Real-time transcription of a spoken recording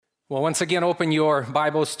Well, once again, open your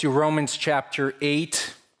Bibles to Romans chapter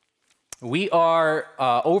 8. We are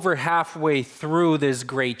over halfway through this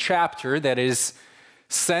great chapter that is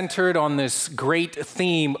centered on this great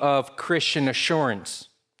theme of Christian assurance.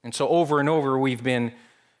 And so over and over, we've been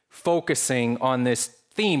focusing on this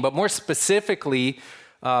theme. But more specifically,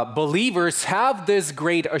 believers have this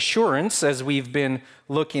great assurance as we've been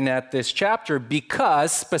looking at this chapter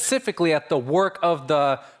because specifically at the work of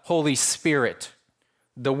the Holy Spirit.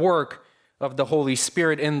 The work of the Holy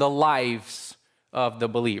Spirit in the lives of the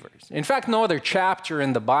believers. In fact, no other chapter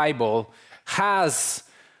in the Bible has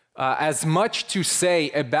as much to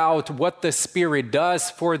say about what the Spirit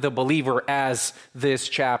does for the believer as this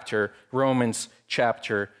chapter, Romans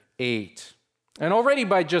chapter 8. And already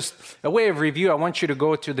by just a way of review, I want you to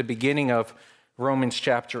go to the beginning of Romans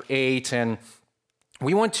chapter 8, and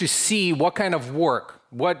we want to see what kind of work,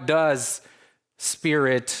 what does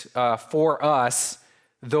Spirit for us,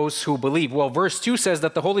 those who believe. Well, verse 2 says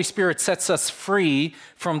that the Holy Spirit sets us free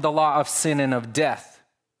from the law of sin and of death.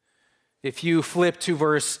 If you flip to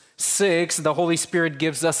verse 6, the Holy Spirit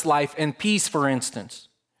gives us life and peace, for instance.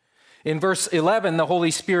 In verse 11, the Holy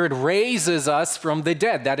Spirit raises us from the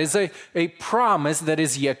dead. That is a promise that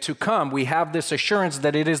is yet to come. We have this assurance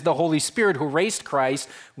that it is the Holy Spirit who raised Christ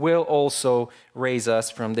will also raise us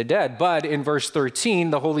from the dead. But in verse 13,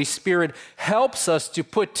 the Holy Spirit helps us to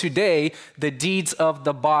put today the deeds of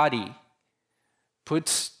the body,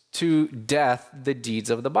 puts to death the deeds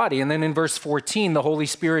of the body. And then in verse 14, the Holy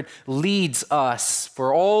Spirit leads us.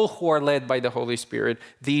 For all who are led by the Holy Spirit,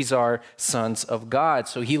 these are sons of God.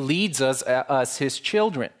 So he leads us his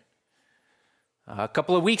children. A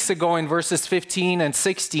couple of weeks ago in verses 15 and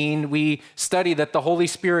 16, we studied that the Holy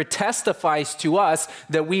Spirit testifies to us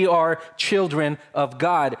that we are children of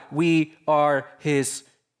God. We are his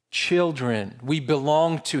children. We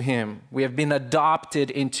belong to him. We have been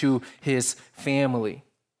adopted into his family.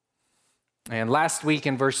 And last week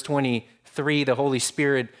in verse 23, the Holy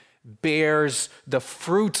Spirit bears the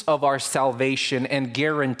fruits of our salvation and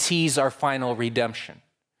guarantees our final redemption.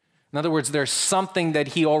 In other words, there's something that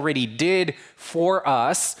he already did for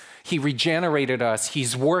us. He regenerated us.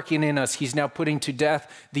 He's working in us. He's now putting to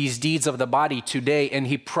death these deeds of the body today. And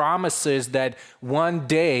he promises that one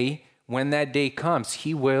day, when that day comes,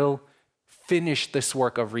 he will finish this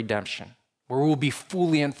work of redemption, where we'll be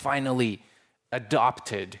fully and finally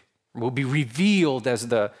adopted. Will be revealed as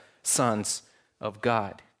the sons of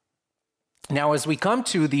God. Now, as we come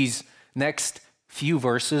to these next few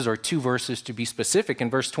verses, or two verses to be specific, in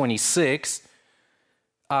verse 26,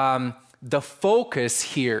 the focus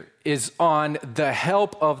here is on the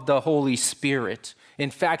help of the Holy Spirit. In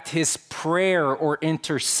fact, his prayer or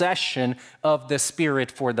intercession of the Spirit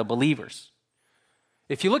for the believers.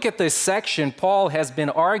 If you look at this section, Paul has been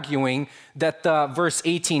arguing that the verse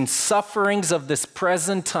 18 sufferings of this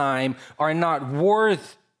present time are not worthy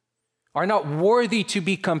to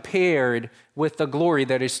be compared with the glory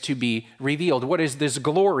that is to be revealed. What is this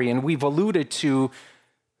glory? And we've alluded to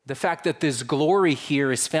the fact that this glory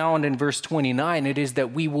here is found in verse 29. It is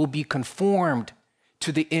that we will be conformed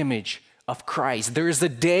to the image of Christ. There is a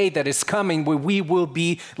day that is coming where we will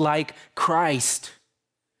be like Christ.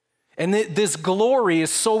 And this glory is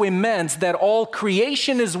so immense that all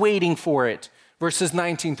creation is waiting for it. Verses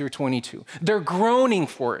 19 through 22. They're groaning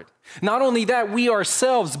for it. Not only that, we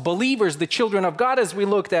ourselves, believers, the children of God, as we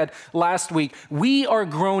looked at last week, we are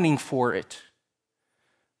groaning for it.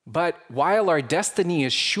 But while our destiny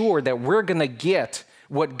is sure that we're going to get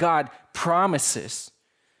what God promises,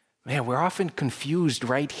 man, we're often confused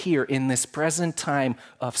right here in this present time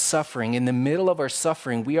of suffering. In the middle of our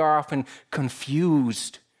suffering, we are often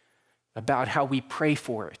confused about how we pray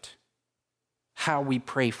for it. How we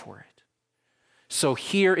pray for it. So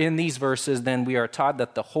here in these verses, then we are taught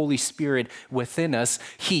that the Holy Spirit within us,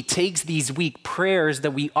 he takes these weak prayers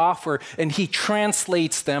that we offer and he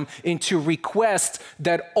translates them into requests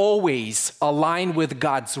that always align with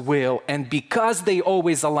God's will. And because they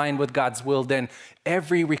always align with God's will, then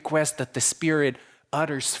every request that the Spirit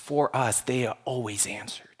utters for us, they are always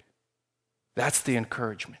answered. That's the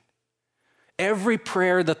encouragement. Every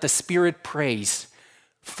prayer that the Spirit prays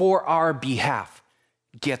for our behalf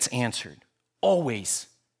gets answered, always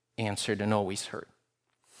answered and always heard.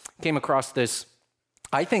 Came across this,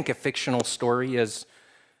 I think, a fictional story as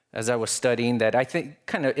I was studying that I think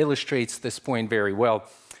kind of illustrates this point very well.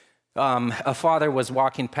 A father was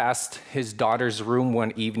walking past his daughter's room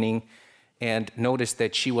one evening and noticed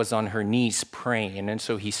that she was on her knees praying. And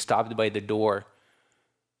so he stopped by the door.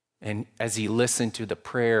 And as he listened to the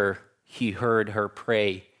prayer, he heard her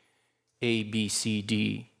pray, A, B, C,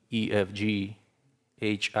 D, E, F, G,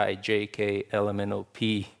 H, I, J, K, L, M, N, O,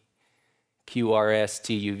 P,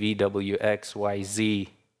 QRSTUVWXYZ.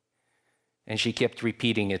 And she kept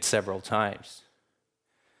repeating it several times.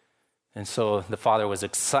 And so the father was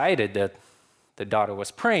excited that the daughter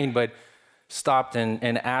was praying, but stopped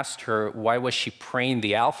and asked her, why was she praying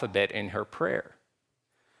the alphabet in her prayer?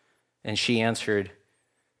 And she answered,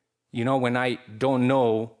 when I don't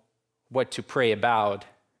know what to pray about,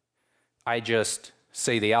 I just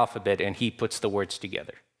say the alphabet and he puts the words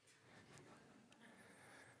together.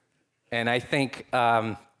 And I think,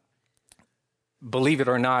 believe it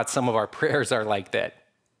or not, some of our prayers are like that.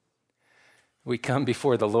 We come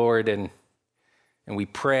before the Lord and we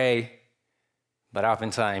pray, but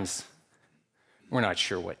oftentimes we're not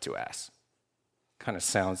sure what to ask. Kind of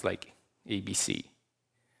sounds like ABC.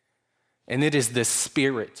 And it is the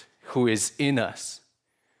Spirit who is in us,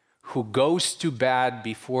 who goes to bat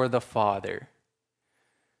before the Father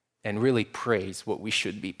and really prays what we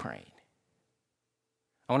should be praying.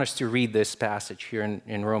 I want us to read this passage here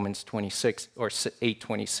in Romans 26 or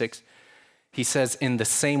 8:26. He says, in the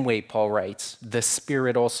same way, Paul writes, the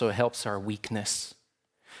Spirit also helps our weakness,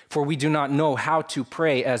 for we do not know how to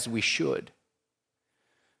pray as we should.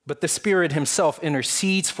 But the Spirit himself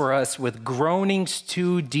intercedes for us with groanings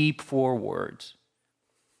too deep for words.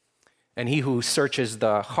 And he who searches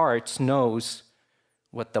the hearts knows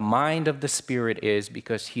what the mind of the Spirit is,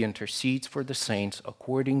 because he intercedes for the saints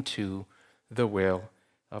according to the will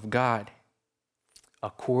of God.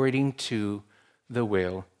 According to the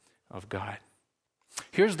will of God.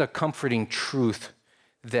 Here's the comforting truth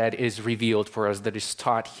that is revealed for us, that is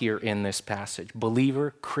taught here in this passage.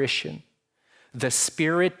 Believer, Christian, the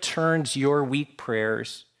Spirit turns your weak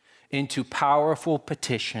prayers into powerful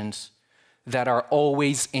petitions that are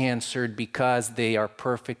always answered because they are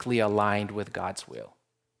perfectly aligned with God's will.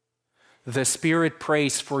 The Spirit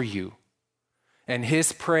prays for you, and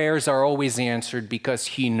his prayers are always answered because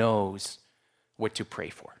he knows what to pray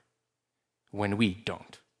for when we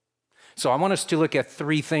don't. So I want us to look at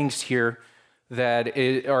three things here that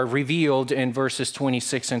are revealed in verses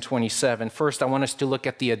 26 and 27. First, I want us to look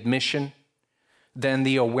at the admission, then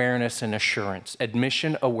the awareness and assurance.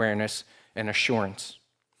 Admission, awareness, and assurance.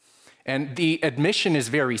 And the admission is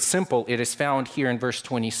very simple. It is found here in verse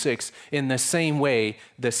 26. In the same way,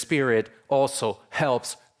 the Spirit also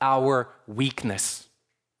helps our weakness.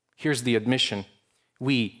 Here's the admission.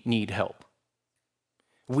 We need help.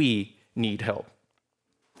 We need help.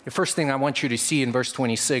 The first thing I want you to see in verse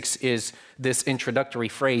 26 is this introductory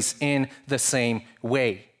phrase, in the same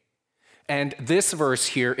way. And this verse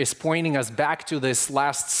here is pointing us back to this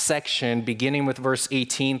last section, beginning with verse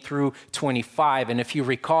 18 through 25. And if you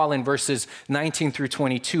recall, in verses 19 through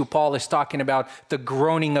 22, Paul is talking about the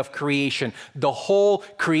groaning of creation. The whole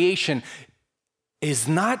creation is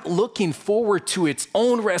not looking forward to its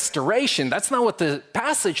own restoration. That's not what the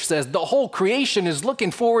passage says. The whole creation is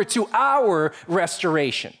looking forward to our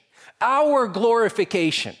restoration, our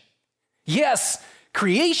glorification. Yes,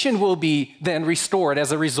 creation will be then restored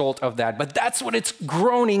as a result of that, but that's what it's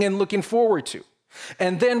groaning and looking forward to.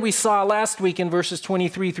 And then we saw last week in verses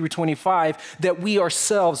 23 through 25 that we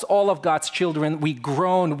ourselves, all of God's children, we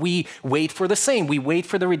groan, we wait for the same. We wait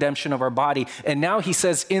for the redemption of our body. And now he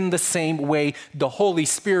says, in the same way, the Holy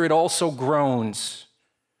Spirit also groans.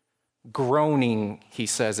 Groaning, he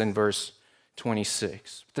says in verse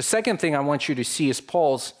 26. The second thing I want you to see is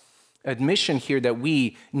Paul's admission here that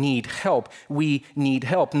we need help. We need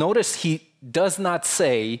help. Notice he does not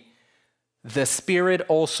say, the Spirit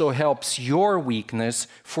also helps your weakness,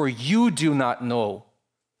 for you do not know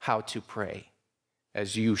how to pray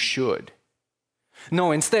as you should.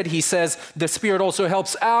 No, instead he says, the Spirit also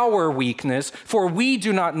helps our weakness, for we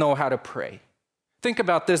do not know how to pray. Think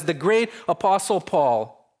about this. The great Apostle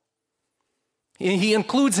Paul, he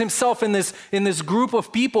includes himself in this group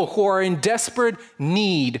of people who are in desperate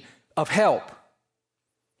need of help.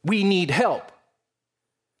 We need help.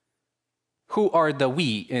 Who are the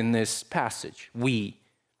we in this passage? We.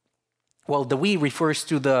 Well, the we refers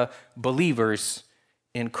to the believers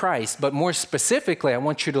in Christ. But more specifically, I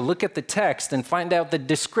want you to look at the text and find out the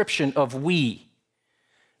description of we.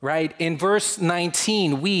 Right? In verse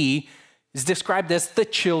 19, we is described as the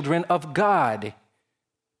children of God,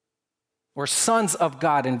 or sons of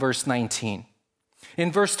God in verse 19.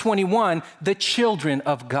 In verse 21, the children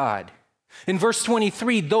of God. In verse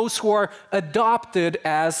 23, those who are adopted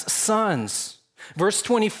as sons. Verse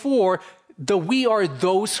 24, we are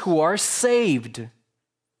those who are saved.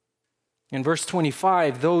 In verse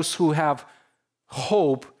 25, those who have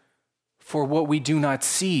hope for what we do not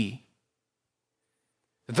see.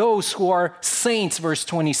 Those who are saints, verse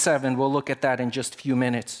 27, we'll look at that in just a few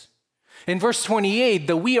minutes. In verse 28,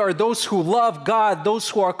 the we are those who love God, those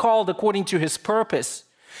who are called according to his purpose.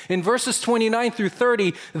 In verses 29 through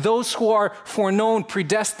 30, those who are foreknown,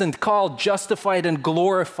 predestined, called, justified, and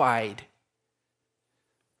glorified.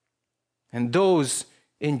 And those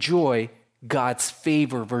enjoy God's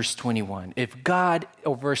favor, verse 21.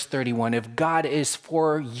 Verse 31, if God is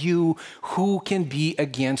for you, who can be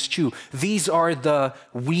against you? These are the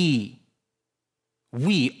we.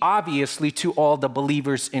 We, obviously, to all the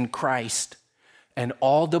believers in Christ. And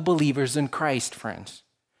all the believers in Christ, friends,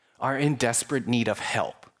 are in desperate need of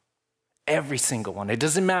help. Every single one. It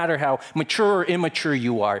doesn't matter how mature or immature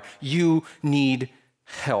you are, you need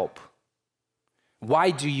help.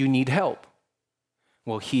 Why do you need help?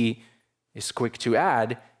 Well, he is quick to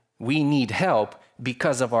add, we need help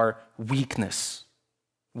because of our weakness.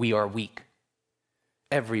 We are weak.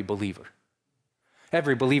 Every believer.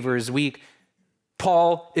 Every believer is weak.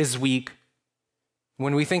 Paul is weak.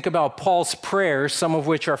 When we think about Paul's prayers, some of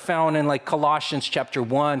which are found in like Colossians chapter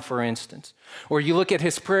 1, for instance, or you look at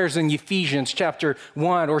his prayers in Ephesians chapter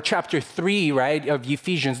 1 or chapter 3, right, of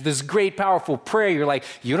Ephesians, this great, powerful prayer, you're like,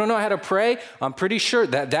 you don't know how to pray? I'm pretty sure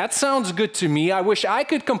that sounds good to me. I wish I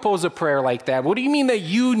could compose a prayer like that. What do you mean that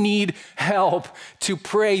you need help to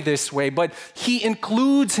pray this way? But he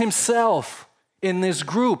includes himself in this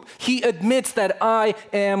group. He admits that I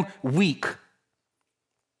am weak.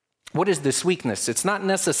 What is this weakness? It's not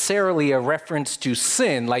necessarily a reference to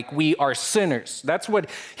sin, like we are sinners. That's what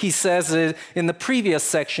he says in the previous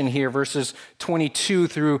section here, verses 22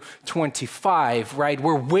 through 25, right?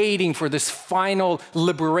 We're waiting for this final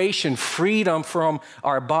liberation, freedom from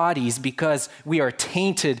our bodies because we are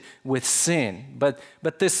tainted with sin. But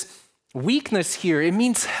this weakness here, it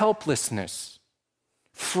means helplessness,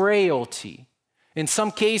 frailty. In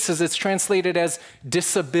some cases, it's translated as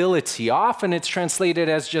disability. Often it's translated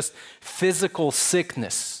as just physical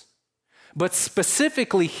sickness. But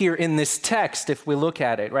specifically here in this text, if we look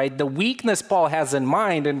at it, right, the weakness Paul has in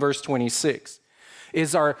mind in verse 26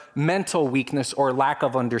 is our mental weakness or lack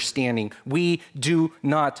of understanding. We do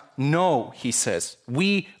not know, he says.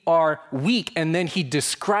 We are weak. And then he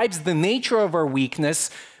describes the nature of our weakness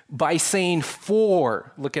by saying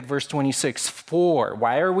for. Look at verse 26, for.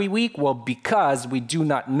 Why are we weak? Well, because we do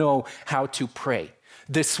not know how to pray.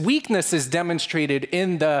 This weakness is demonstrated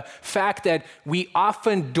in the fact that we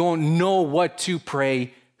often don't know what to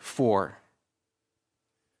pray for.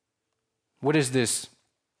 What is this?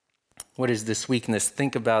 What is this weakness?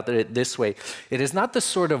 Think about it this way. It is not the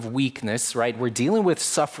sort of weakness, right? We're dealing with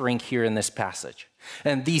suffering here in this passage.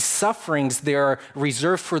 And these sufferings, they are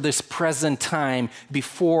reserved for this present time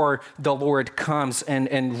before the Lord comes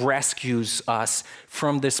and rescues us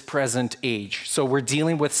from this present age. So we're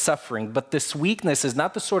dealing with suffering. But this weakness is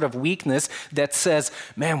not the sort of weakness that says,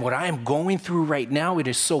 man, what I am going through right now, it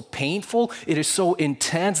is so painful, it is so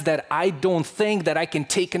intense that I don't think that I can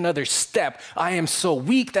take another step. I am so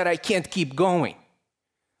weak that I can't keep going.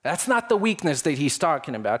 That's not the weakness that he's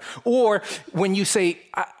talking about. Or when you say,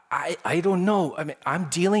 I don't know. I mean, I'm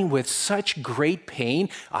dealing with such great pain.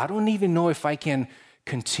 I don't even know if I can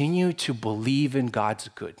continue to believe in God's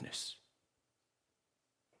goodness.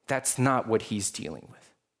 That's not what he's dealing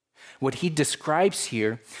with. What he describes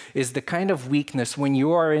here is the kind of weakness when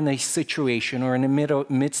you are in a situation or in the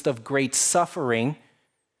midst of great suffering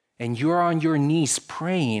and you're on your knees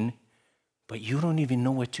praying, but you don't even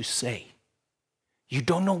know what to say. You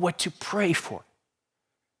don't know what to pray for.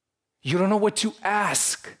 You don't know what to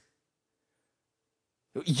ask.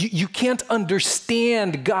 You can't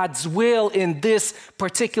understand God's will in this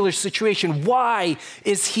particular situation. Why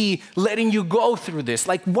is he letting you go through this?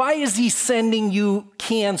 Like, why is he sending you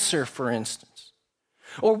cancer, for instance?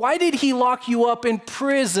 Or why did he lock you up in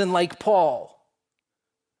prison like Paul?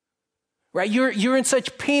 Right? You're in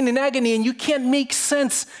such pain and agony and you can't make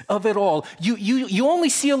sense of it all. You only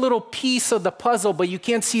see a little piece of the puzzle, but you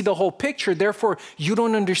can't see the whole picture. Therefore, you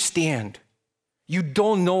don't understand. You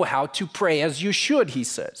don't know how to pray as you should, he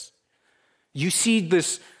says. You see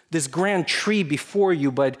this grand tree before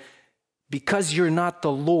you, but because you're not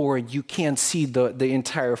the Lord, you can't see the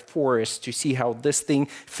entire forest to see how this thing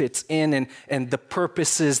fits in and the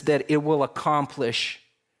purposes that it will accomplish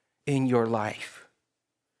in your life.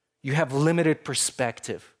 You have limited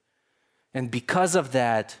perspective. And because of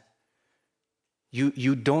that,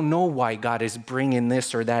 you don't know why God is bringing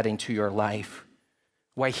this or that into your life.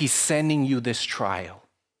 Why he's sending you this trial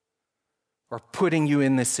or putting you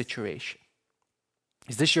in this situation.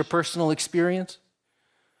 Is this your personal experience?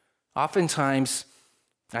 Oftentimes,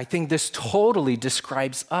 I think this totally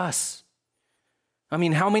describes us. I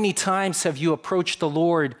mean, how many times have you approached the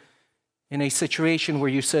Lord in a situation where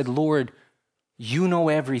you said, Lord, you know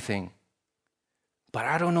everything. but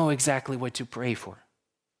I don't know exactly what to pray for.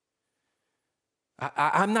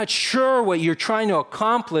 I'm not sure what you're trying to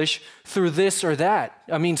accomplish through this or that.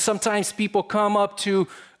 I mean, sometimes people come up to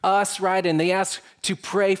us, right, and they ask to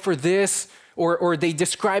pray for this, or they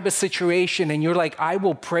describe a situation, and you're like, I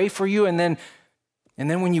will pray for you, and then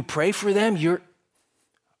when you pray for them,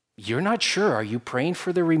 you're not sure. Are you praying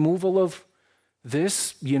for the removal of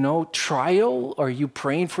this, trial? Are you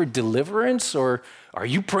praying for deliverance, or are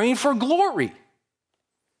you praying for glory?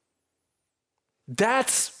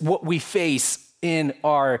 That's what we face in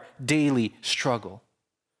our daily struggle.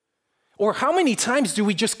 Or how many times do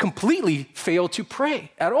we just completely fail to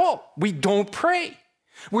pray at all? We don't pray.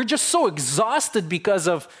 We're just so exhausted because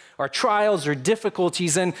of our trials or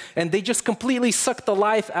difficulties, and they just completely suck the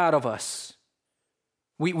life out of us.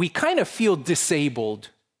 We kind of feel disabled,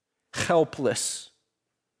 helpless.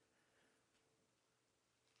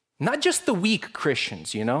 Not just the weak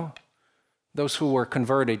Christians, those who were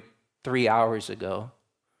converted 3 hours ago,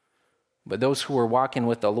 but those who were walking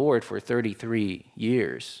with the Lord for 33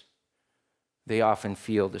 years, they often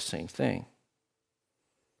feel the same thing.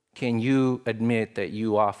 Can you admit that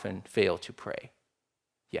you often fail to pray?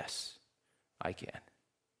 Yes, I can.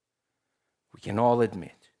 We can all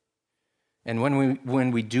admit. And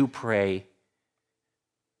when we do pray,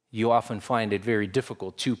 you often find it very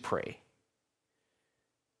difficult to pray.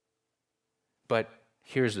 But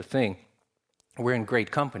here's the thing. We're in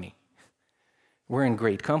great company. We're in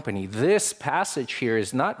great company. This passage here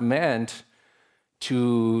is not meant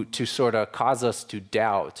to sort of cause us to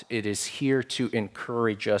doubt. It is here to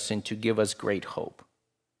encourage us and to give us great hope.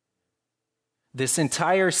 This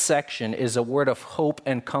entire section is a word of hope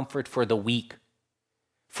and comfort for the weak.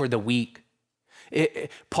 For the weak.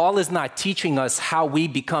 Paul is not teaching us how we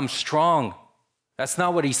become strong. That's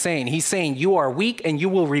not what he's saying. He's saying you are weak and you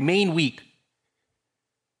will remain weak.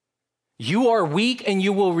 You are weak and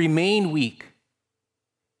you will remain weak.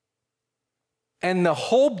 And the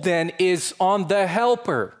hope then is on the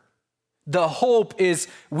helper. The hope is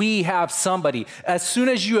we have somebody. As soon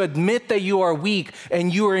as you admit that you are weak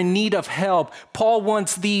and you are in need of help, Paul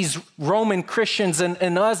wants these Roman Christians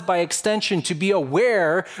and us by extension to be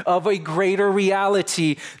aware of a greater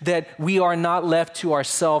reality, that we are not left to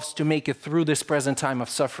ourselves to make it through this present time of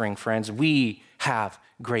suffering, friends. We have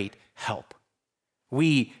great help.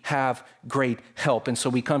 We have great help. And so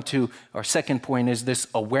we come to our second point, is this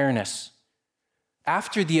awareness.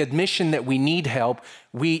 After the admission that we need help,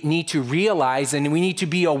 we need to realize and we need to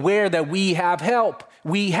be aware that we have help.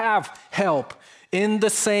 We have help. In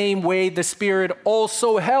the same way, the Spirit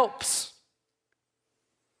also helps.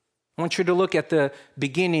 I want you to look at the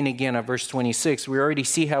beginning again of verse 26. We already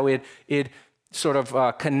see how it sort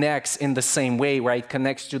of connects in the same way, right?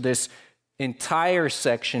 Connects to this entire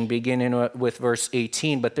section beginning with verse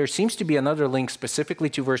 18. But there seems to be another link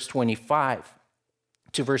specifically to verse 25.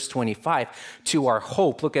 To our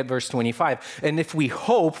hope. Look at verse 25. And if we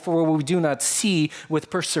hope for what we do not see, with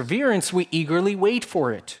perseverance we eagerly wait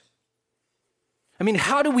for it. I mean,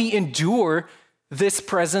 how do we endure this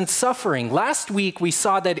present suffering? Last week we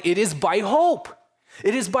saw that it is by hope.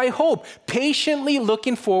 It is by hope, patiently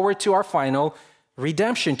looking forward to our final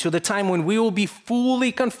redemption, to the time when we will be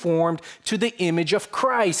fully conformed to the image of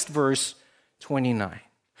Christ, verse 29.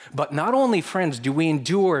 But not only, friends, do we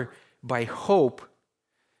endure by hope,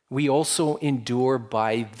 we also endure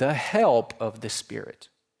by the help of the Spirit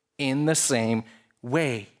in the same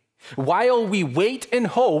way. While we wait and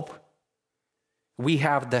hope, we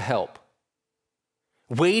have the help.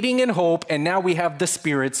 Waiting and hope, and now we have the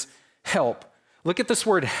Spirit's help. Look at this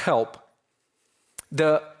word help.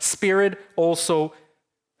 The Spirit also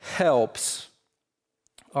helps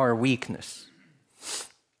our weakness.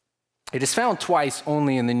 It is found twice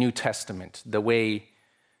only in the New Testament, the way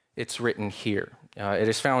it's written here. It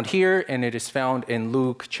is found here, and it is found in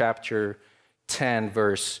Luke chapter 10,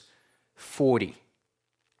 verse 40.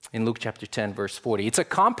 In Luke chapter 10, verse 40. It's a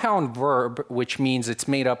compound verb, which means it's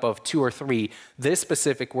made up of two or three. This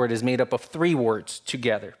specific word is made up of three words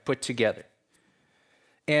together, put together.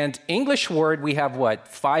 And English word, we have what?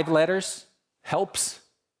 5 letters? Helps,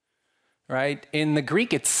 right? In the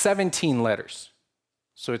Greek, it's 17 letters.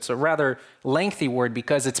 So it's a rather lengthy word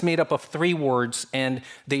because it's made up of 3 words and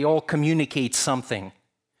they all communicate something.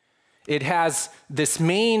 It has this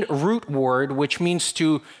main root word, which means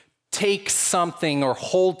to take something or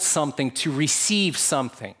hold something, to receive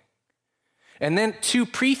something. And then 2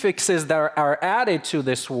 prefixes that are added to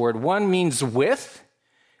this word. One means with,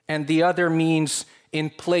 and the other means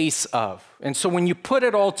in place of. And so when you put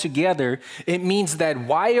it all together, it means that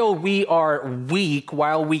while we are weak,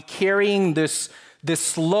 while we carrying this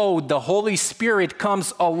this load, the Holy Spirit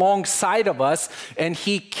comes alongside of us and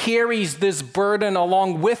he carries this burden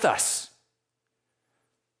along with us.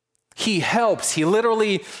 He helps. He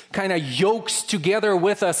literally kind of yokes together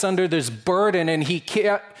with us under this burden, and he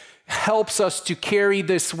helps us to carry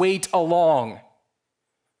this weight along.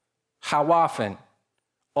 How often?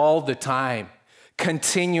 All the time.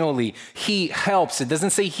 Continually. He helps. It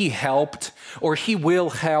doesn't say he helped or he will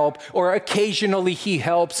help or occasionally he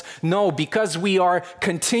helps. No, because we are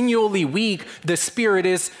continually weak, the Spirit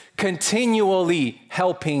is continually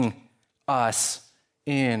helping us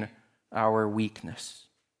in our weakness.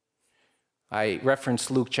 I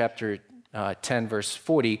referenced Luke chapter 10, verse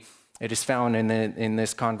 40. It is found in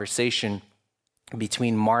this conversation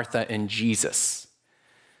between Martha and Jesus.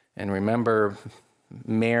 And remember,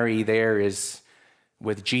 Mary there is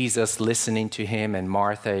with Jesus listening to him, and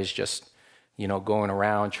Martha is just, going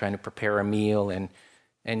around trying to prepare a meal.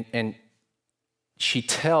 And she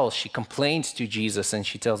complains to Jesus, and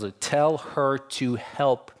she tells her, tell her to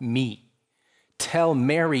help me. Tell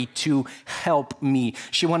Mary to help me.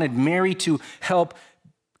 She wanted Mary to help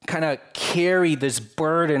kind of carry this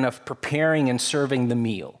burden of preparing and serving the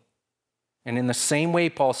meal. And in the same way,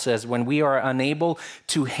 Paul says, when we are unable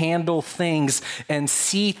to handle things and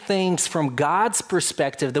see things from God's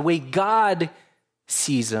perspective, the way God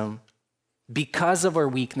sees them, because of our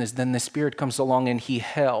weakness, then the Spirit comes along and he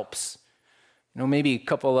helps. Maybe a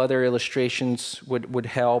couple other illustrations would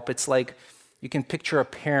help. It's like, you can picture a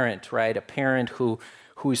parent, right? A parent who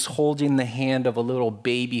is holding the hand of a little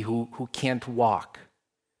baby who can't walk,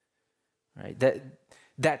 right?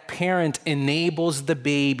 That parent enables the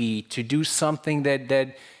baby to do something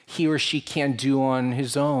that he or she can't do on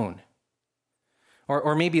his own.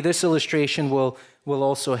 Or maybe this illustration will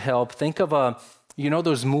also help. Think of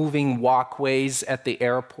those moving walkways at the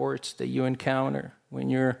airports that you encounter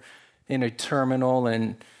when you're in a terminal,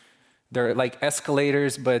 and they're like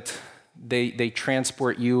escalators, but they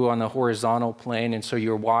transport you on the horizontal plane, and so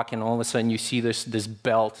you're walking, all of a sudden you see this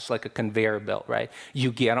belt. It's like a conveyor belt, right?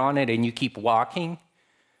 You get on it and you keep walking,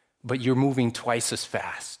 but you're moving twice as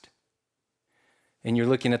fast. And you're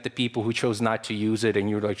looking at the people who chose not to use it, and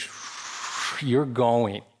you're like, you're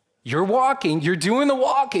going. You're walking, you're doing the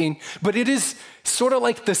walking, but it is sort of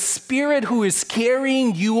like the Spirit who is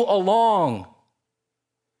carrying you along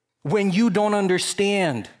when you don't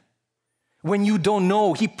understand. When you don't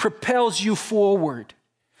know, he propels you forward.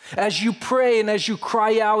 As you pray and as you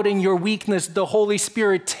cry out in your weakness, the Holy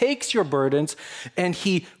Spirit takes your burdens and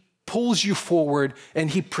he pulls you forward,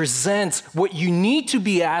 and he presents what you need to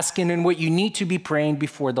be asking and what you need to be praying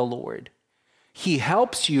before the Lord. He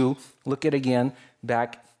helps you. Look at again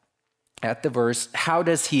back at the verse. How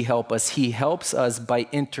does he help us? He helps us by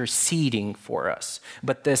interceding for us.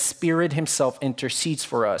 But the Spirit himself intercedes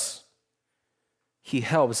for us. He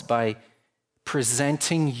helps by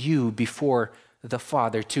presenting you before the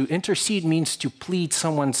Father. To intercede means to plead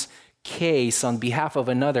someone's case on behalf of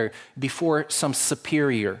another before some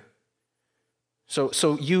superior. So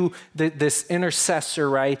this intercessor,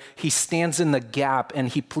 right? He stands in the gap and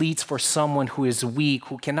he pleads for someone who is weak,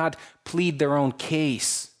 who cannot plead their own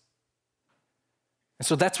case. And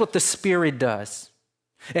so that's what the Spirit does.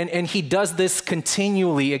 And he does this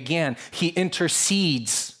continually. Again, he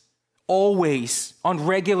intercedes always, on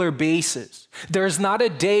regular basis. There is not a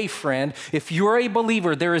day, friend, if you're a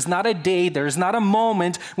believer, there is not a day, there is not a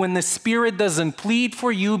moment when the Spirit doesn't plead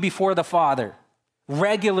for you before the Father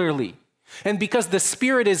regularly. And because the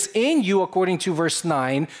Spirit is in you, according to verse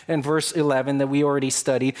 9 and verse 11 that we already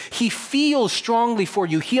studied, he feels strongly for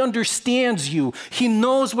you. He understands you. He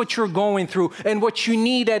knows what you're going through and what you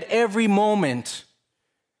need at every moment.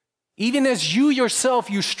 Even as you yourself,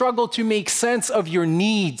 you struggle to make sense of your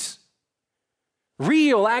needs.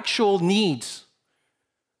 Real, actual needs.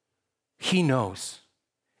 He knows,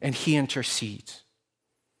 and he intercedes.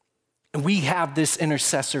 And we have this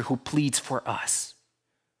intercessor who pleads for us.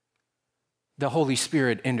 The Holy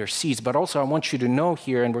Spirit intercedes. But also I want you to know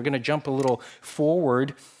here, and we're going to jump a little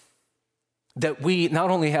forward, that we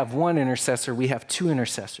not only have one intercessor, we have two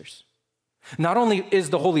intercessors. Not only is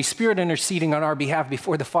the Holy Spirit interceding on our behalf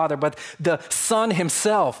before the Father, but the Son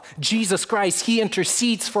himself, Jesus Christ, he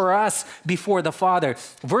intercedes for us before the Father.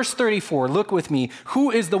 Verse 34, look with me. Who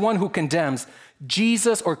is the one who condemns?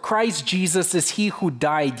 Jesus, or Christ Jesus is he who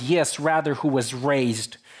died, yes, rather who was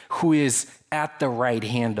raised, who is at the right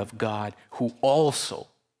hand of God, who also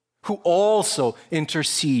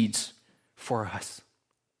intercedes for us.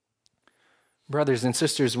 Brothers and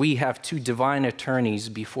sisters, we have two divine attorneys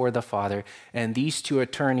before the Father, and these two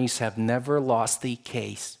attorneys have never lost a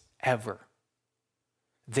case, ever.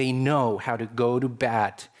 They know how to go to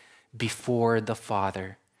bat before the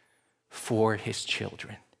Father for his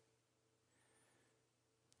children.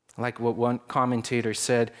 Like what one commentator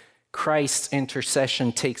said, Christ's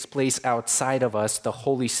intercession takes place outside of us. The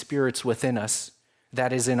Holy Spirit's within us.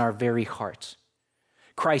 That is in our very hearts.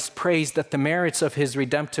 Christ prays that the merits of his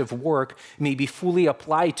redemptive work may be fully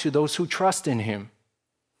applied to those who trust in him.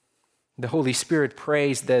 The Holy Spirit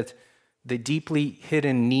prays that the deeply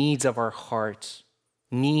hidden needs of our hearts,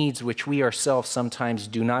 needs which we ourselves sometimes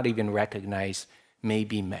do not even recognize, may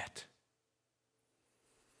be met.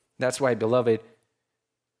 That's why, beloved,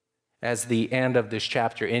 as the end of this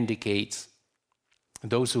chapter indicates,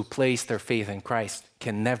 those who place their faith in Christ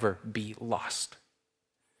can never be lost.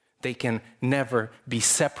 They can never be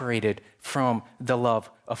separated from the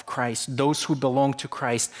love of Christ. Those who belong to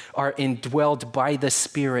Christ are indwelled by the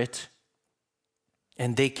Spirit,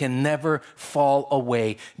 and they can never fall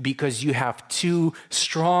away because you have two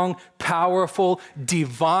strong, powerful,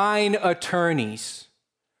 divine attorneys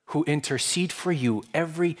who intercede for you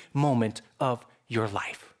every moment of your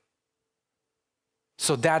life.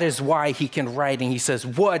 So that is why he can write, and he says,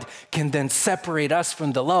 what can then separate us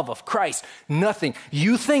from the love of Christ? Nothing.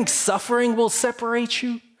 You think suffering will separate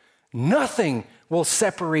you? Nothing will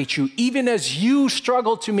separate you. Even as you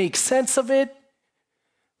struggle to make sense of it,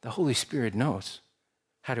 the Holy Spirit knows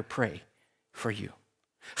how to pray for you.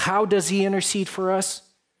 How does he intercede for us?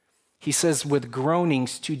 He says, with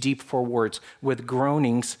groanings too deep for words. With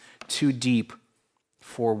groanings too deep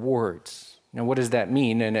for words. Now, what does that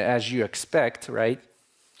mean? And as you expect, right,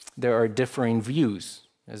 there are differing views,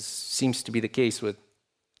 as seems to be the case with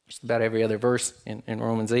just about every other verse in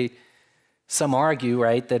Romans 8. Some argue,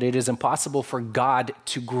 right, that it is impossible for God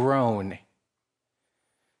to groan.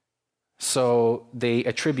 So they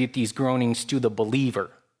attribute these groanings to the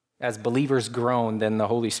believer. As believers groan, then the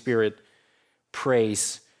Holy Spirit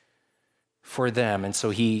prays for them. And so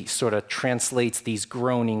he sort of translates these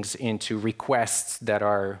groanings into requests that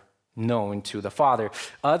are known to the Father.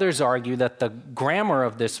 Others argue that the grammar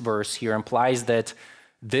of this verse here implies that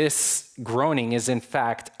this groaning is in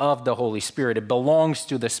fact of the Holy Spirit. It belongs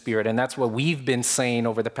to the Spirit, and that's what we've been saying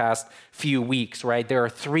over the past few weeks, right? There are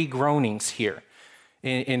three groanings here.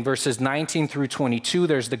 In verses 19 through 22,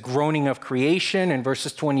 there's the groaning of creation. In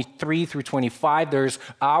verses 23 through 25, there's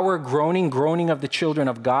our groaning of the children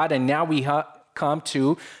of God. And now we come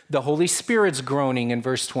to the Holy Spirit's groaning in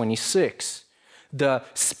verse 26. The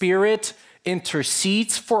Spirit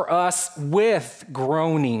intercedes for us with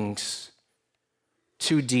groanings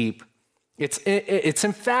too deep. It's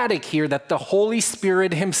emphatic here that the Holy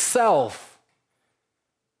Spirit himself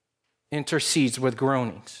intercedes with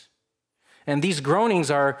groanings. And these groanings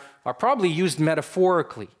are probably used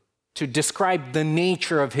metaphorically to describe the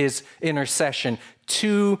nature of his intercession,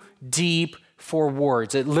 too deep for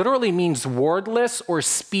words. It literally means wordless or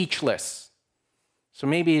speechless. So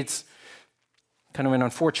maybe it's kind of an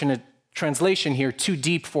unfortunate translation here, too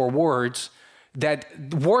deep for words,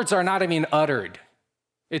 that words are not even uttered.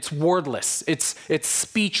 It's wordless. It's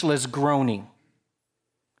speechless groaning.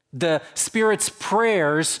 The Spirit's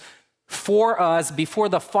prayers for us before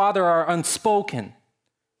the Father are unspoken.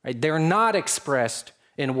 Right? They're not expressed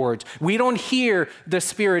in words. We don't hear the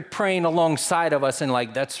Spirit praying alongside of us and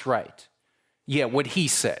like, that's right. Yeah, what he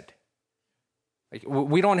said. Like,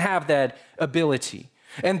 we don't have that ability.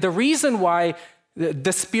 And the reason why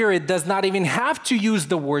the Spirit does not even have to use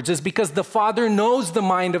the words is because the Father knows the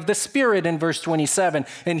mind of the Spirit in verse 27.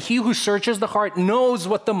 And he who searches the heart knows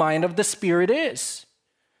what the mind of the Spirit is.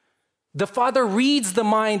 The Father reads the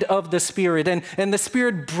mind of the Spirit, and the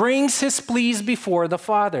Spirit brings his pleas before the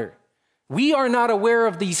Father. We are not aware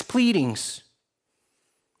of these pleadings.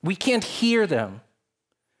 We can't hear them.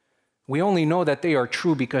 We only know that they are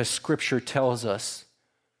true because Scripture tells us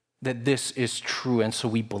that this is true, and so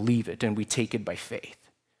we believe it and we take it by faith.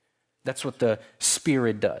 That's what the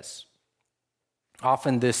Spirit does.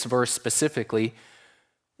 Often this verse specifically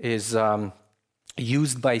is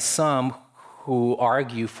used by some who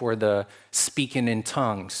argue for the speaking in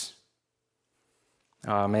tongues.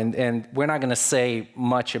 And we're not going to say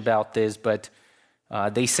much about this, but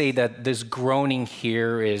they say that this groaning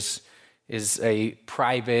here is a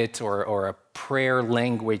private or a prayer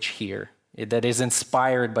language here that is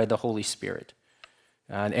inspired by the Holy Spirit.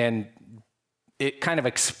 And it kind of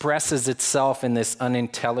expresses itself in this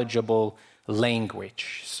unintelligible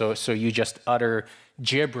language. So you just utter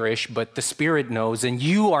gibberish, but the Spirit knows, and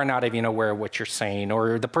you are not even aware of what you're saying,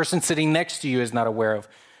 or the person sitting next to you is not aware of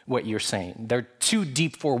what you're saying. They're too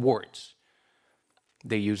deep for words.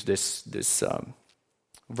 They use this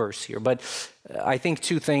verse here. But I think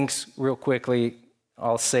two things real quickly.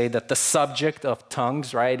 I'll say that the subject of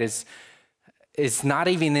tongues, right, is is not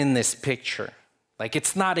even in this picture. Like,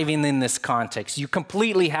 it's not even in this context. You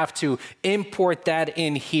completely have to import that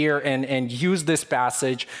in here and use this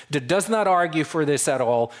passage that does not argue for this at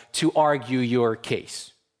all to argue your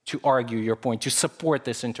case, to argue your point, to support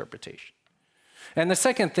this interpretation. And the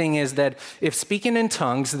second thing is that if speaking in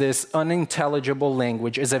tongues, this unintelligible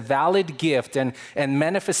language, is a valid gift and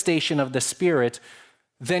manifestation of the Spirit,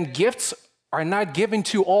 then gifts are not given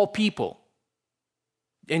to all people.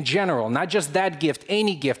 In general, not just that gift,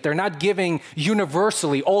 any gift. They're not giving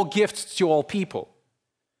universally all gifts to all people.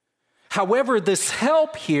 However, this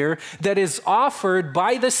help here that is offered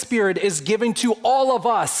by the Spirit is given to all of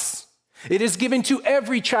us. It is given to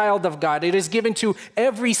every child of God. It is given to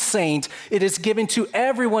every saint. It is given to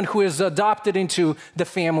everyone who is adopted into the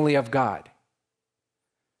family of God.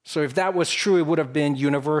 So if that was true, it would have been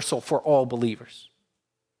universal for all believers.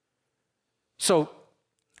 So,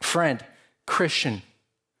 friend, Christian,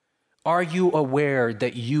 are you aware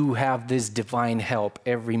that you have this divine help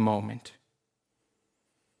every moment?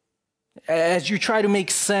 As you try to make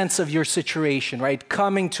sense of your situation, right?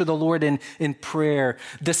 Coming to the Lord in prayer,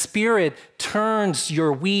 the Spirit turns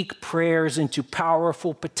your weak prayers into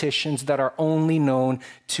powerful petitions that are only known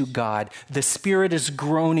to God. The Spirit is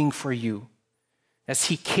groaning for you as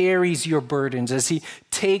He carries your burdens, as He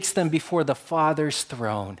takes them before the Father's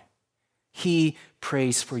throne. He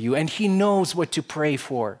prays for you, and He knows what to pray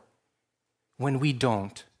for. When we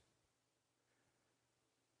don't.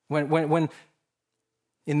 When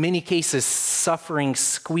in many cases, suffering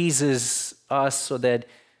squeezes us so that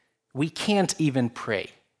we can't even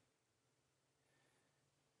pray.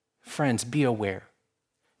 Friends, be aware.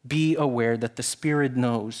 Be aware that the Spirit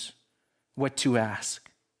knows what to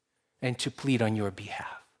ask and to plead on your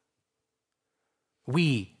behalf.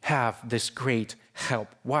 We have this great help.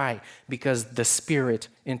 Why? Because the Spirit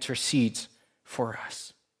intercedes for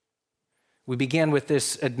us. We began with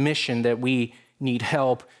this admission that we need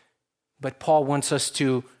help, but Paul wants us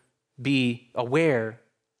to be aware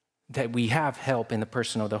that we have help in the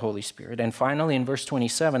person of the Holy Spirit. And finally, in verse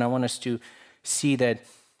 27, I want us to see that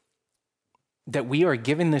we are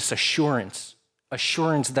given this assurance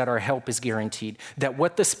that our help is guaranteed, that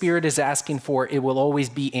what the Spirit is asking for, it will always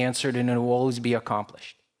be answered and it will always be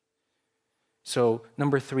accomplished. So,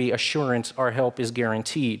 number 3, assurance, our help is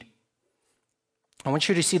guaranteed. I want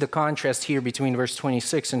you to see the contrast here between verse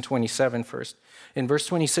 26 and 27 first. In verse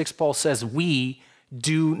 26, Paul says, we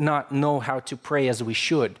do not know how to pray as we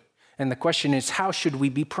should. And the question is, how should we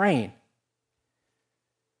be praying?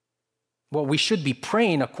 Well, we should be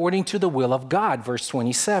praying according to the will of God, verse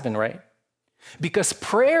 27, right? Because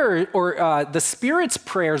prayer, or the Spirit's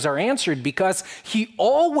prayers are answered because He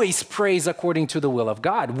always prays according to the will of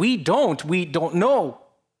God. We don't know.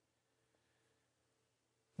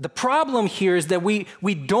 The problem here is that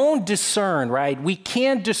we don't discern, right? We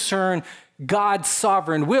can't discern God's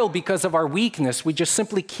sovereign will because of our weakness. We just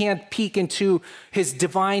simply can't peek into His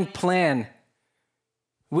divine plan.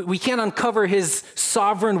 We can't uncover His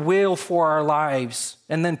sovereign will for our lives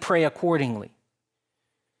and then pray accordingly.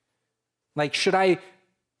 Like, should I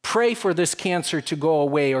pray for this cancer to go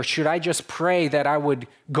away, or should I just pray that I would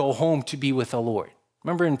go home to be with the Lord?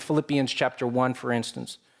 Remember in Philippians chapter 1, for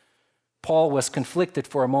instance, Paul was conflicted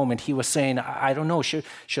for a moment. He was saying, I don't know, should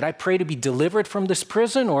I pray to be delivered from this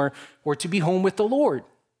prison or to be home with the Lord?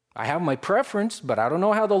 I have my preference, but I don't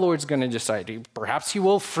know how the Lord's going to decide. Perhaps He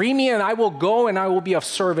will free me and I will go and I will be of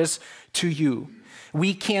service to you.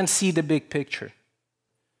 We can't see the big picture.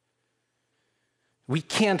 We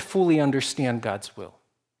can't fully understand God's will.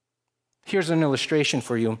 Here's an illustration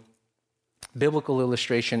for you, biblical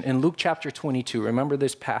illustration. In Luke chapter 22, remember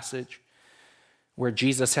this passage where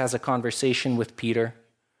Jesus has a conversation with Peter,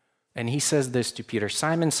 and He says this to Peter,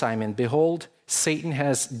 Simon, Simon, behold, Satan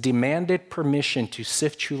has demanded permission to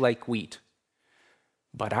sift you like wheat,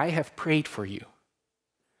 but I have prayed for you,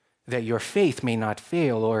 that your faith may not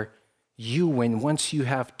fail, or you, when once you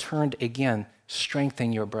have turned again,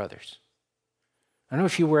 strengthen your brothers. I don't know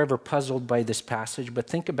if you were ever puzzled by this passage, but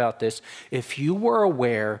think about this. If you were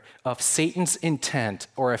aware of Satan's intent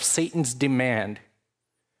or of Satan's demand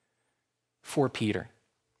for Peter,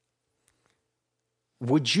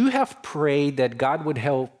 would you have prayed that God would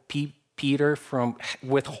help Peter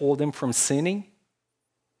withhold him from sinning?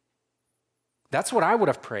 That's what I would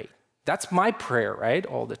have prayed. That's my prayer, right?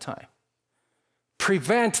 All the time.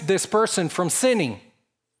 Prevent this person from sinning.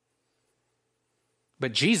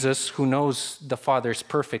 But Jesus, who knows the Father's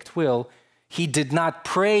perfect will, He did not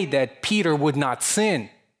pray that Peter would not sin.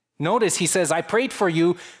 Notice He says, I prayed for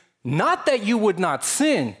you, not that you would not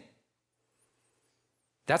sin.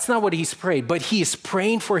 That's not what He's prayed, but He is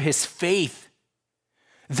praying for his faith.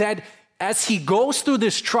 That as he goes through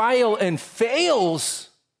this trial and fails,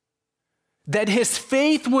 that his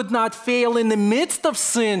faith would not fail in the midst of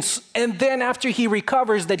sins, and then after he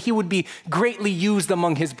recovers, that he would be greatly used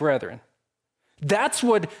among his brethren. That's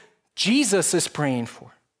what Jesus is praying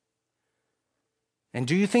for. And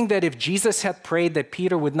do you think that if Jesus had prayed that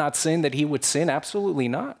Peter would not sin, that he would sin? Absolutely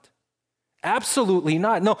not. Absolutely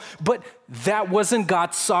not. No, but that wasn't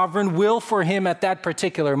God's sovereign will for him at that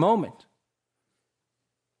particular moment.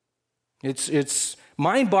 It's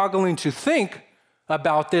mind-boggling to think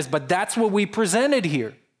about this, but that's what we presented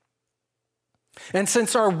here. And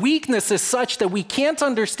since our weakness is such that we can't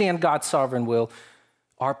understand God's sovereign will,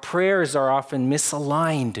 our prayers are often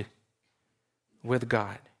misaligned with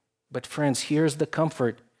God. But friends, here's the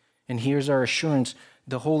comfort and here's our assurance.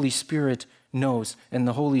 The Holy Spirit knows and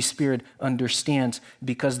the Holy Spirit understands,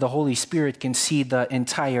 because the Holy Spirit can see the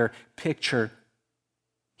entire picture.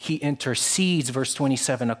 He intercedes, verse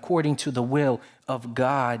 27, according to the will of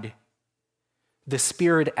God. The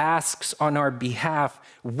Spirit asks on our behalf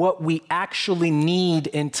what we actually need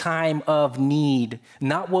in time of need,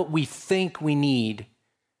 not what we think we need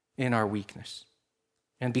in our weakness.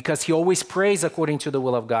 And because he always prays according to the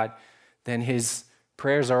will of God, then his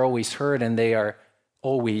prayers are always heard and they are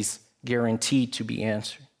always guaranteed to be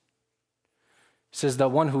answered. It says the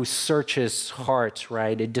one who searches hearts,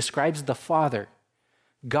 right? It describes the Father,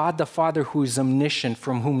 God the Father, who is omniscient,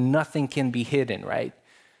 from whom nothing can be hidden, right?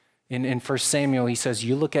 In 1 Samuel, he says,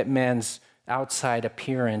 you look at man's outside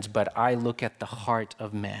appearance, but I look at the heart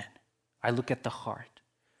of man. I look at the heart.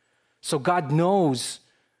 So God knows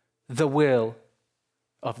the will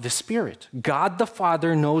of the Spirit. God the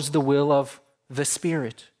Father knows the will of the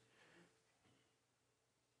Spirit.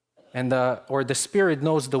 And the Spirit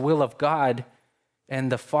knows the will of God,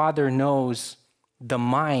 and the Father knows the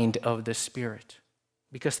mind of the Spirit.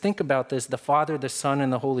 Because think about this, the Father, the Son,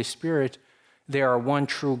 and the Holy Spirit, they are one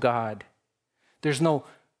true God. There's no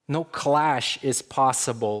clash is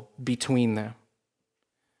possible between them.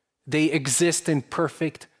 They exist in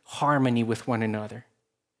perfect harmony with one another.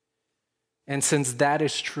 And since that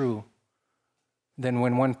is true, then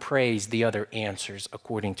when one prays, the other answers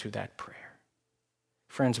according to that prayer.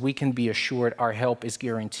 Friends, we can be assured our help is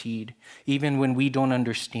guaranteed, even when we don't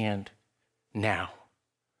understand now.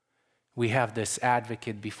 We have this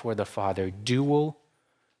advocate before the Father, dual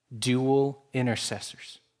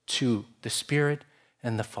intercessors, to the Spirit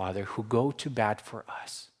and the Father, who go to bat for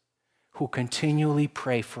us, who continually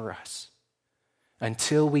pray for us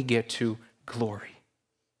until we get to glory.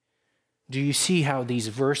 Do you see how these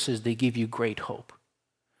verses, they give you great hope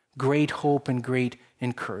and great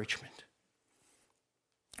encouragement?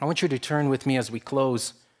 I want you to turn with me as we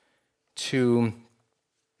close to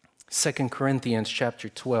 2 Corinthians chapter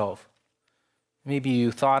 12. Maybe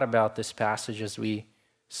you thought about this passage as we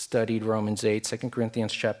studied Romans 8, 2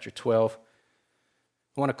 Corinthians chapter 12.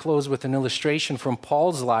 I want to close with an illustration from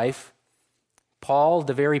Paul's life. Paul,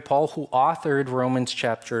 the very Paul who authored Romans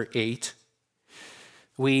chapter 8.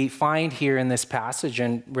 We find here in this passage,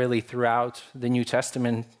 and really throughout the New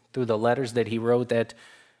Testament, through the letters that he wrote, that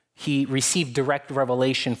he received direct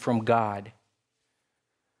revelation from God.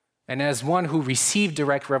 And as one who received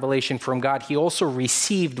direct revelation from God, he also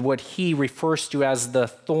received what he refers to as the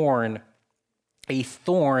thorn, a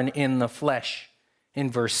thorn in the flesh,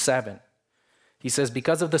 in verse 7. He says,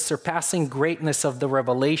 because of the surpassing greatness of the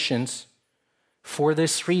revelations, for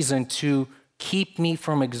this reason, to keep me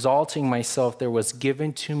from exalting myself, there was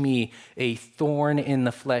given to me a thorn in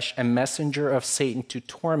the flesh, a messenger of Satan to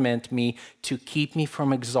torment me, to keep me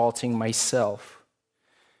from exalting myself.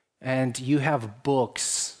 And you have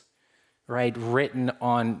books, right, written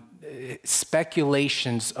on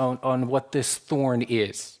speculations on what this thorn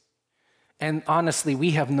is. And honestly,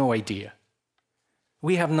 we have no idea.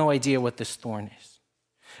 We have no idea what this thorn is.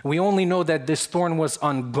 We only know that this thorn was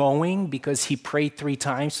ongoing because he prayed 3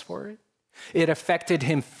 times for it. It affected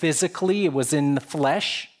him physically. It was in the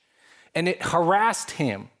flesh. And it harassed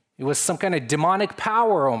him. It was some kind of demonic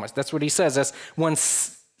power almost. That's what he says, as one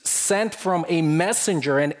sent from a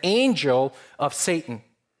messenger, an angel of Satan.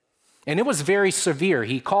 And it was very severe.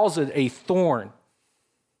 He calls it a thorn.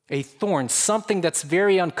 A thorn, something that's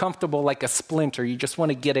very uncomfortable, like a splinter. You just want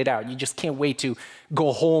to get it out. You just can't wait to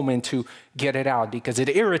go home and to get it out because it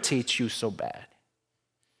irritates you so bad.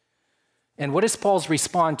 And what is Paul's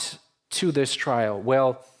response to this trial?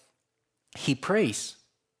 Well, he prays.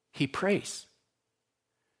 He prays.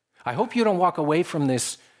 I hope you don't walk away from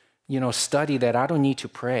this, study that I don't need to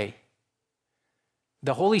pray.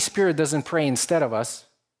 The Holy Spirit doesn't pray instead of us.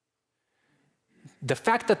 The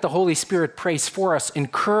fact that the Holy Spirit prays for us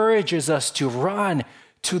encourages us to run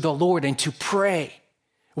to the Lord and to pray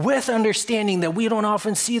with understanding that we don't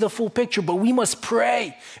often see the full picture, but we must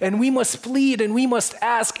pray and we must plead and we must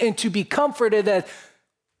ask and to be comforted that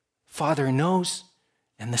Father knows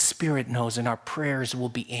and the Spirit knows and our prayers will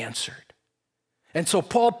be answered. And so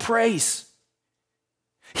Paul prays.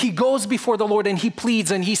 He goes before the Lord and he pleads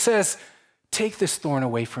and he says, take this thorn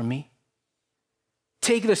away from me.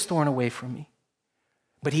 Take this thorn away from me.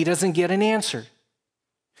 But he doesn't get an answer.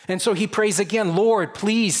 And so he prays again, Lord,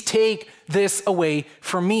 please take this away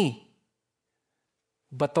from me.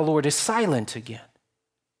 But the Lord is silent again.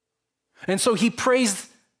 And so he prays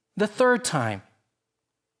the third time.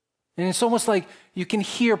 And it's almost like you can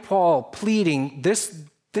hear Paul pleading, this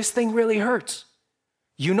thing really hurts.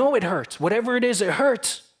 You know it hurts. Whatever it is, it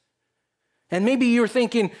hurts. And maybe you're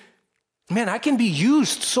thinking, man, I can be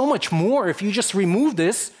used so much more if you just remove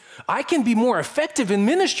this. I can be more effective in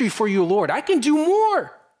ministry for you, Lord. I can do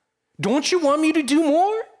more. Don't you want me to do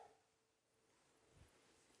more?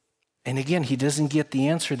 And again, he doesn't get the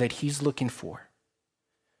answer that he's looking for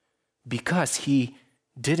because he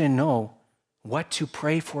didn't know what to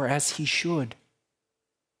pray for as he should.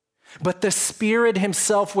 But the Spirit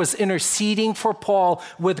himself was interceding for Paul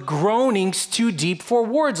with groanings too deep for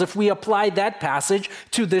words, if we apply that passage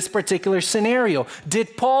to this particular scenario.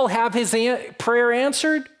 Did Paul have his prayer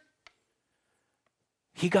answered?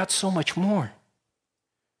 He got so much more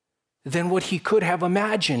than what he could have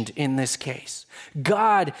imagined in this case.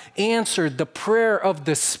 God answered the prayer of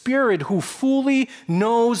the Spirit who fully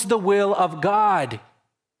knows the will of God.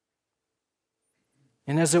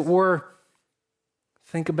 And as it were,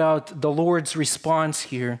 think about the Lord's response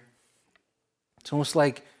here. It's almost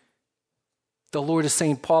like the Lord is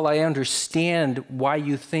saying, Paul, I understand why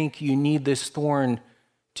you think you need this thorn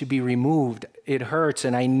to be removed. It hurts,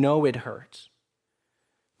 and I know it hurts.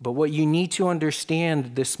 But what you need to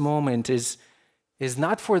understand this moment is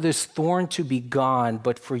not for this thorn to be gone,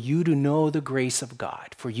 but for you to know the grace of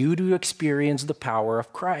God, for you to experience the power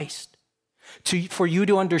of Christ, for you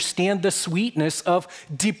to understand the sweetness of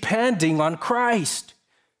depending on Christ.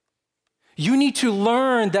 You need to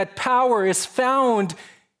learn that power is found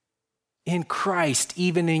in Christ,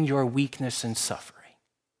 even in your weakness and suffering.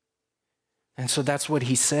 And so that's what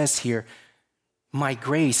he says here. My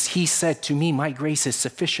grace, he said to me, my grace is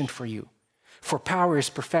sufficient for you, for power is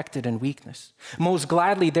perfected in weakness. Most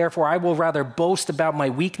gladly, therefore, I will rather boast about my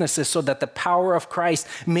weaknesses so that the power of Christ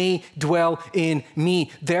may dwell in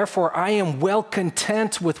me. Therefore, I am well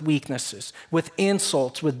content with weaknesses, with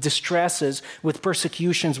insults, with distresses, with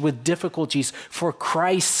persecutions, with difficulties, for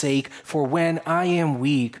Christ's sake. For when I am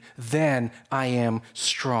weak, then I am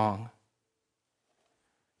strong.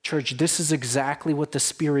 Church, this is exactly what the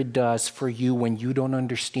Spirit does for you when you don't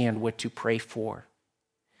understand what to pray for.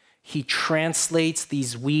 He translates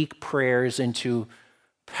these weak prayers into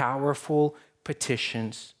powerful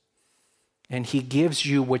petitions, and he gives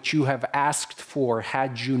you what you have asked for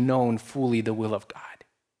had you known fully the will of God.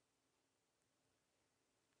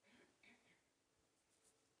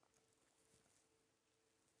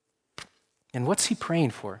 And what's he praying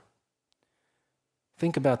for?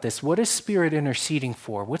 Think about this. What is Spirit interceding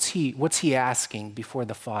for? What's he asking before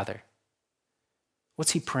the Father?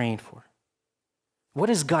 What's he praying for? What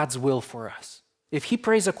is God's will for us? If he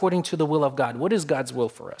prays according to the will of God, what is God's will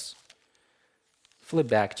for us? Flip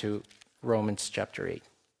back to Romans chapter 8.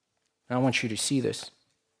 I want you to see this.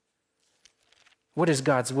 What is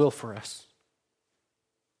God's will for us?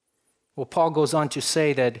 Well, Paul goes on to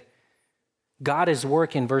say that God is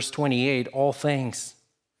working, verse 28, all things.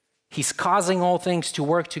 He's causing all things to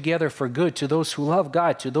work together for good to those who love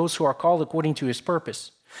God, to those who are called according to his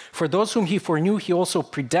purpose. For those whom he foreknew, he also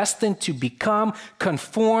predestined to become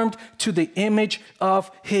conformed to the image of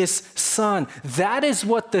his Son. That is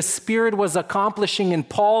what the Spirit was accomplishing in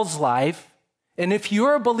Paul's life. And if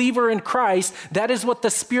you're a believer in Christ, that is what the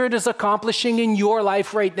Spirit is accomplishing in your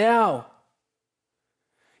life right now.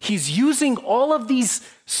 He's using all of these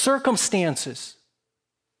circumstances,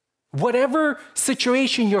 whatever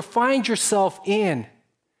situation you find yourself in,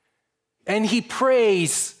 and he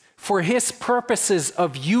prays for his purposes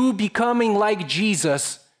of you becoming like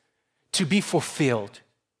Jesus to be fulfilled.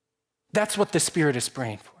 That's what the Spirit is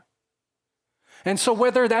praying for. And so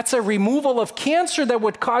whether that's a removal of cancer that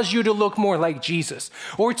would cause you to look more like Jesus,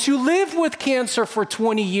 or to live with cancer for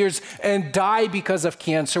 20 years and die because of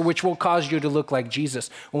cancer, which will cause you to look like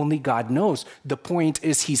Jesus, only God knows. The point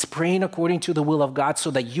is he's praying according to the will of God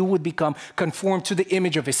so that you would become conformed to the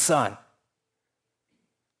image of his Son.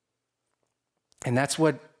 And that's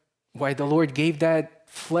why the Lord gave that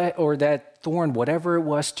that thorn, whatever it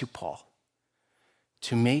was, to Paul,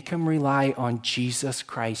 to make him rely on Jesus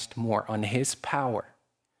Christ more, on his power,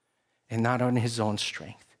 and not on his own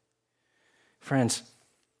strength. Friends,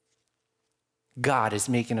 God is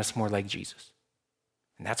making us more like Jesus.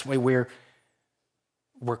 And that's why we're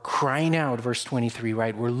crying out, verse 23,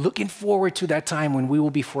 right? We're looking forward to that time when we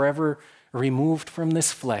will be forever removed from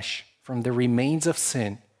this flesh, from the remains of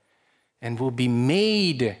sin, and will be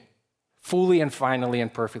made fully and finally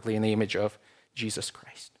and perfectly in the image of Jesus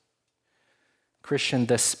Christ. Christian,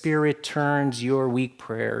 the Spirit turns your weak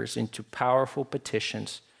prayers into powerful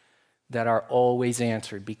petitions that are always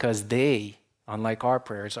answered because they, unlike our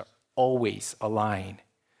prayers, are always aligned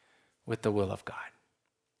with the will of God.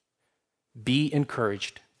 Be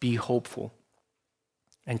encouraged, be hopeful,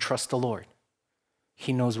 and trust the Lord.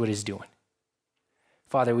 He knows what he's doing.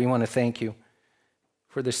 Father, we want to thank you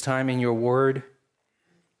for this time in your word.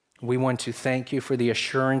 We want to thank you for the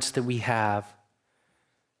assurance that we have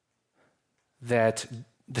that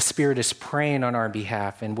the Spirit is praying on our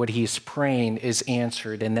behalf and what he is praying is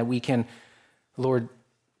answered, and that we can, Lord,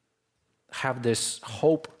 have this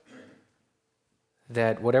hope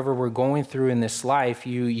that whatever we're going through in this life,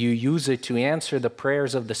 you use it to answer the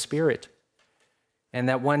prayers of the Spirit, and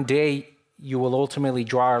that one day you will ultimately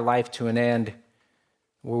draw our life to an end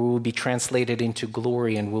where we will be translated into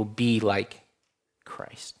glory and will be like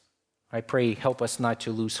Christ. I pray, help us not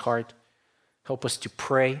to lose heart. Help us to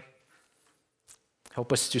pray.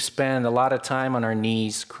 Help us to spend a lot of time on our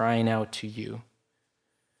knees crying out to you,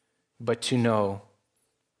 but to know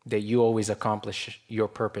that you always accomplish your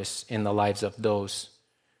purpose in the lives of those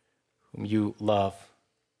whom you love.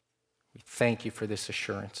 We thank you for this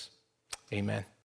assurance. Amen.